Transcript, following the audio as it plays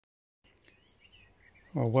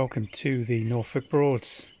Well, welcome to the Norfolk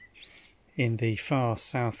Broads in the far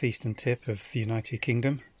southeastern tip of the United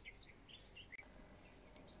Kingdom.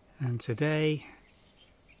 And today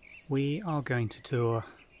we are going to tour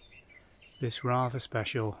this rather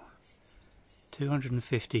special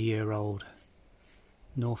 250-year-old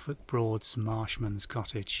Norfolk Broads Marshman's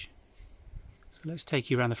Cottage. So let's take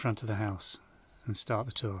you around the front of the house and start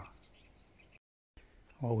the tour.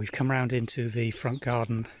 Well, we've come round into the front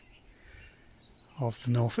garden of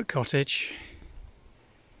the Norfolk Cottage,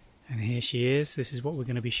 and here she is. This is what we're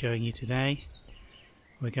going to be showing you today.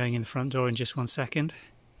 We're going in the front door in just one second,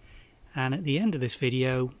 and at the end of this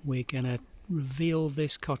video we're going to reveal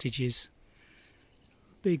this cottage's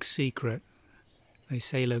big secret. They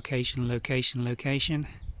say location, location, location,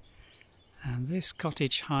 and this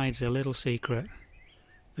cottage hides a little secret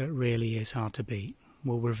that really is hard to beat.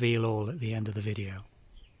 We'll reveal all at the end of the video.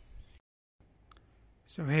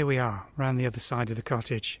 So here we are, around the other side of the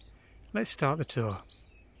cottage. Let's start the tour.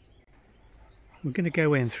 We're going to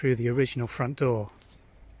go in through the original front door.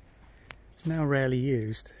 It's now rarely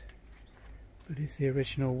used, but it's the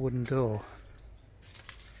original wooden door.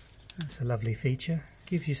 That's a lovely feature.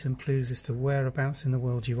 Gives you some clues as to whereabouts in the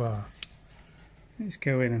world you are. Let's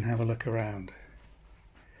go in and have a look around.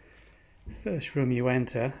 The first room you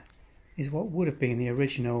enter is what would have been the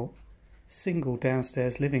original single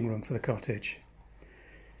downstairs living room for the cottage.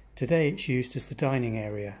 Today it's used as the dining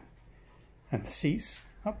area, and seats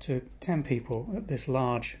up to 10 people at this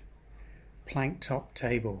large plank top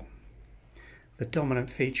table. The dominant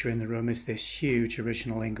feature in the room is this huge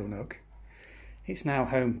original ingle nook. It's now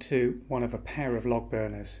home to one of a pair of log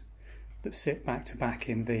burners that sit back to back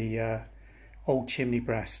in the old chimney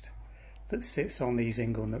breast that sits on these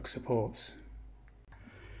ingle nook supports.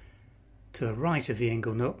 To the right of the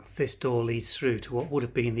ingle nook, this door leads through to what would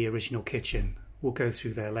have been the original kitchen. We'll go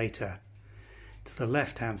through there later. To the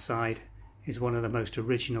left hand side is one of the most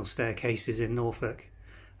original staircases in Norfolk,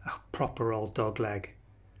 a proper old dog leg.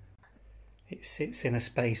 It sits in a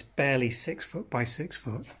space barely 6 foot by 6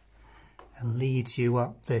 foot and leads you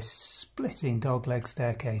up this splitting dog leg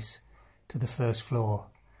staircase to the first floor.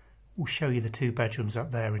 We'll show you the 2 bedrooms up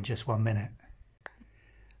there in just 1 minute.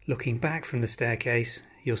 Looking back from the staircase,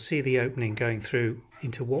 you'll see the opening going through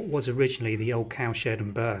into what was originally the old cowshed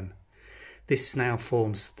and burn. This now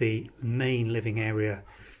forms the main living area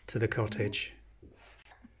to the cottage.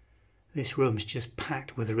 This room's just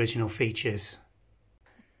packed with original features.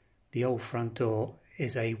 The old front door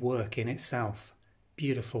is a work in itself.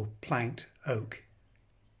 Beautiful planked oak.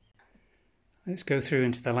 Let's go through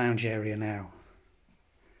into the lounge area now.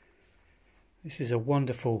 This is a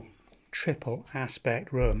wonderful triple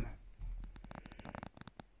aspect room.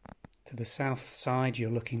 To the south side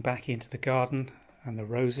you're looking back into the garden and the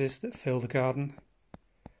roses that fill the garden.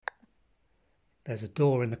 There's a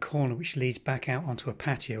door in the corner which leads back out onto a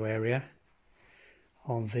patio area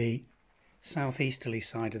on the southeasterly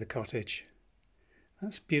side of the cottage.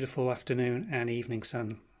 That's beautiful afternoon and evening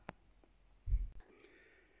sun.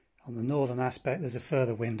 On the northern aspect there's a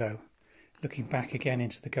further window looking back again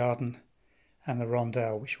into the garden and the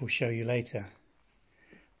rondel, which we'll show you later.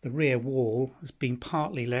 The rear wall has been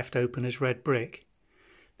partly left open as red brick.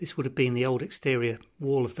 This would have been the old exterior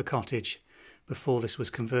wall of the cottage before this was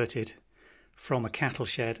converted from a cattle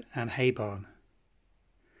shed and hay barn.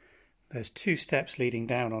 There's 2 steps leading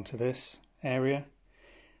down onto this area.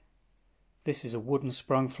 This is a wooden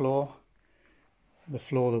sprung floor, the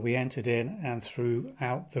floor that we entered in, and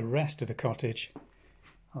throughout the rest of the cottage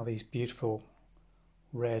are these beautiful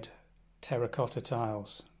red terracotta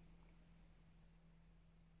tiles.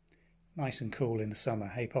 Nice and cool in the summer,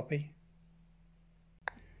 hey Poppy?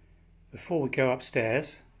 Before we go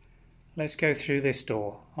upstairs, let's go through this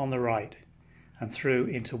door on the right and through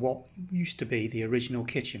into what used to be the original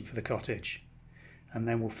kitchen for the cottage, and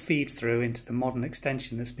then we'll feed through into the modern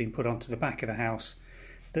extension that's been put onto the back of the house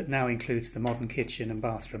that now includes the modern kitchen and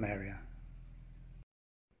bathroom area.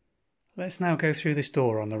 Let's now go through this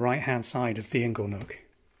door on the right hand side of the ingle nook.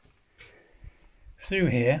 Through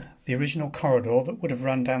here, the original corridor that would have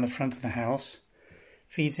run down the front of the house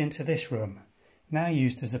feeds into this room, now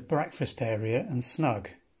used as a breakfast area and snug.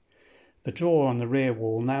 The door on the rear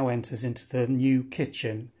wall now enters into the new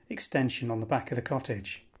kitchen extension on the back of the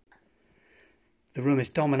cottage. The room is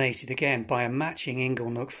dominated again by a matching ingle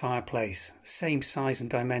nook fireplace, same size and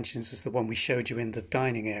dimensions as the one we showed you in the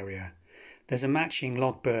dining area. There's a matching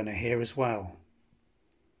log burner here as well.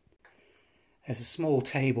 There's a small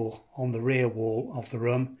table on the rear wall of the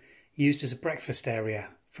room used as a breakfast area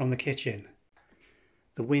from the kitchen.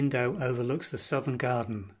 The window overlooks the southern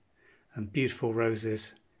garden and beautiful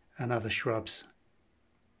roses and other shrubs.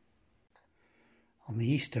 On the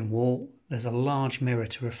eastern wall there's a large mirror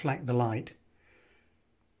to reflect the light.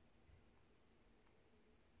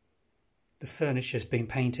 The furniture's been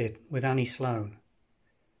painted with Annie Sloan,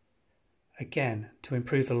 again to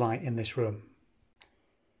improve the light in this room.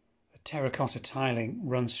 The terracotta tiling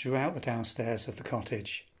runs throughout the downstairs of the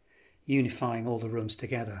cottage, unifying all the rooms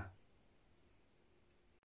together.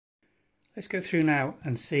 Let's go through now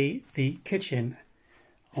and see the kitchen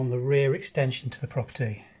on the rear extension to the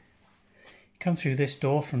property. Come through this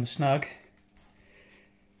door from the snug,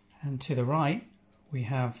 and to the right we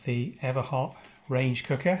have the ever hot range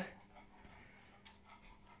cooker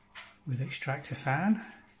with extractor fan.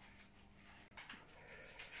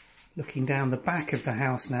 Looking down the back of the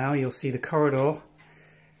house now, you'll see the corridor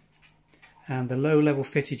and the low level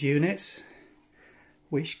fitted units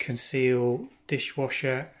which conceal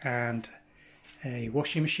dishwasher and a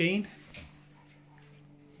washing machine.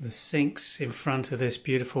 The sinks in front of this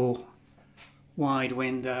beautiful wide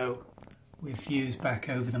window with views back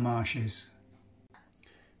over the marshes.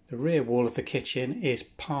 The rear wall of the kitchen is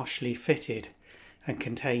partially fitted and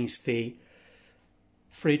contains the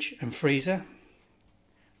fridge and freezer,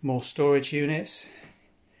 more storage units,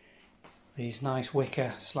 these nice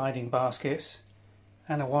wicker sliding baskets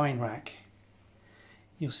and a wine rack.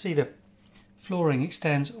 You'll see the flooring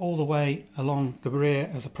extends all the way along the rear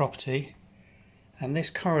of the property, and this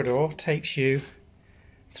corridor takes you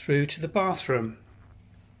through to the bathroom.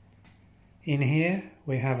 In here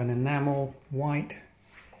we have an enamel white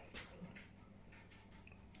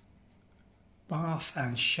bath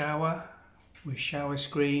and shower with shower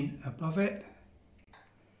screen above it.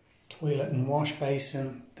 Toilet and wash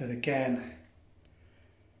basin that again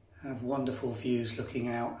have wonderful views looking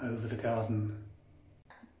out over the garden.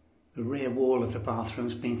 The rear wall of the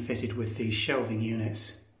bathroom's been fitted with these shelving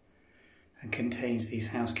units and contains these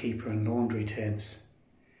housekeeper and laundry tins.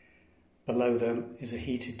 Below them is a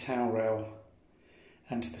heated towel rail,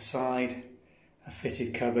 and to the side a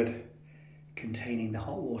fitted cupboard containing the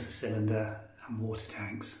hot water cylinder and water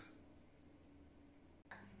tanks.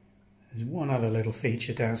 There's one other little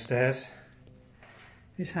feature downstairs.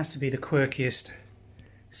 This has to be the quirkiest,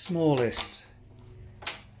 smallest,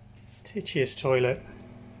 titchiest toilet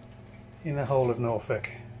in the whole of Norfolk.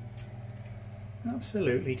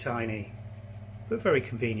 Absolutely tiny, but very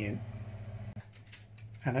convenient.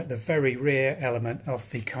 And at the very rear element of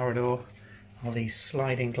the corridor are these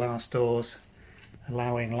sliding glass doors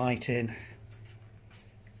allowing light in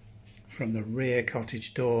from the rear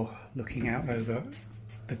cottage door looking out over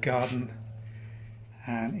the garden.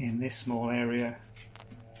 And in this small area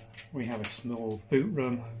we have a small boot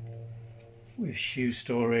room with shoe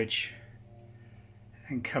storage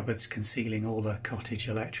and cupboards concealing all the cottage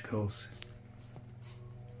electricals.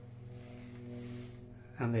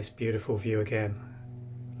 And this beautiful view again,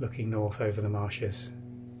 looking north over the marshes.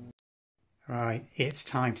 Right, it's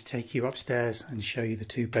time to take you upstairs and show you the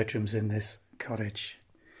 2 bedrooms in this cottage.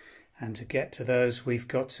 And to get to those, we've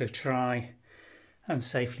got to try and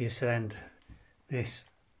safely ascend this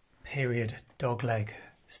period dogleg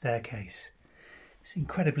staircase. It's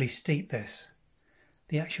incredibly steep, this.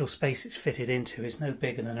 The actual space it's fitted into is no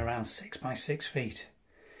bigger than around 6 by 6 feet.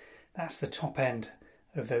 That's the top end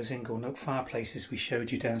of those ingle nook fireplaces we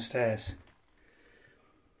showed you downstairs.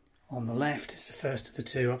 On the left is the first of the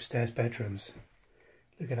 2 upstairs bedrooms.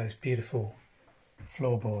 Look at those beautiful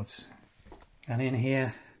floorboards. And in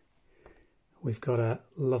here we've got a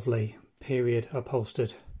lovely period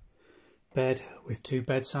upholstered bed with 2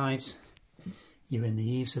 bedsides. You're in the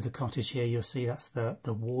eaves of the cottage here. You'll see that's the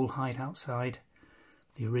wall height outside,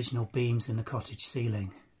 the original beams in the cottage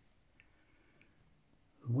ceiling.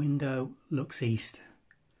 The window looks east.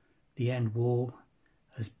 The end wall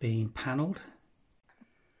has been panelled.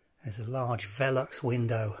 There's a large Velux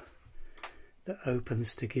window that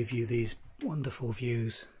opens to give you these wonderful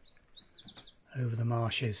views over the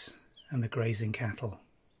marshes and the grazing cattle.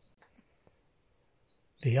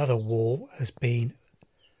 The other wall has been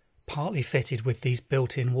partly fitted with these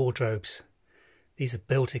built-in wardrobes. These are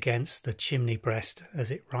built against the chimney breast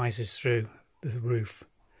as it rises through the roof.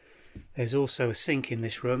 There's also a sink in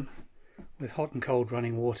this room with hot and cold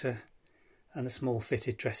running water and a small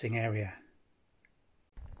fitted dressing area.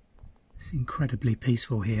 It's incredibly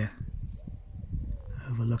peaceful here,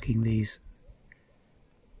 overlooking these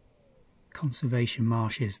conservation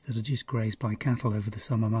marshes that are just grazed by cattle over the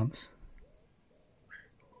summer months.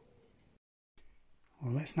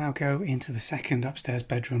 Well, let's now go into the second upstairs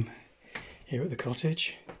bedroom here at the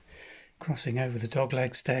cottage, crossing over the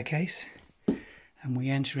dogleg staircase, and we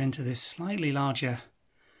enter into this slightly larger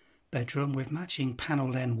bedroom with matching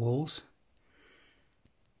panelled end walls.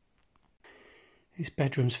 This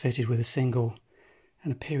bedroom's fitted with a single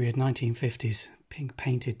and a period 1950s pink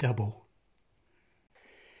painted double.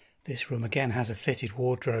 This room again has a fitted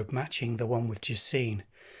wardrobe matching the one we've just seen,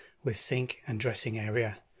 with sink and dressing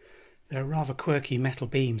area. There are rather quirky metal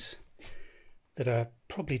beams that are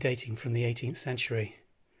probably dating from the 18th century,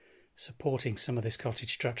 supporting some of this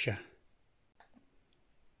cottage structure.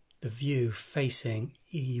 The view facing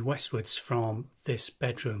westwards from this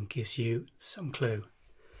bedroom gives you some clue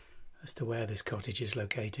as to where this cottage is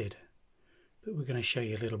located, but we're going to show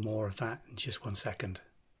you a little more of that in just one second.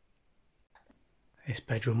 This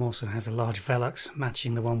bedroom also has a large Velux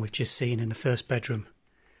matching the one we've just seen in the first bedroom,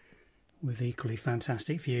 with equally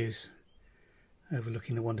fantastic views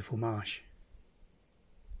overlooking the wonderful marsh.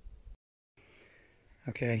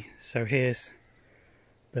 Okay, so here's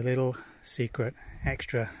the little secret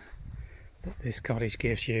extra that this cottage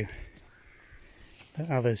gives you that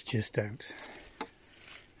others just don't.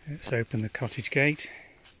 Let's open the cottage gate,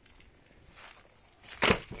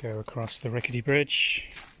 go across the rickety bridge,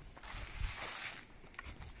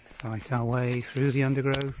 fight our way through the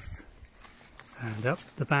undergrowth and up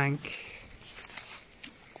the bank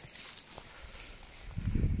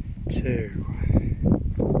to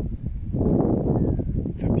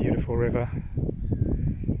the beautiful river.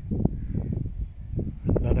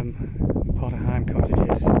 Potterheim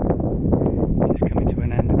cottages just coming to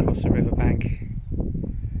an end across the riverbank,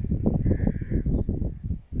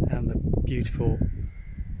 and the beautiful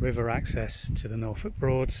river access to the Norfolk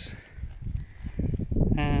Broads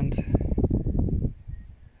and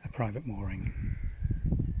a private mooring.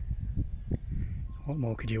 What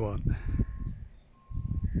more could you want?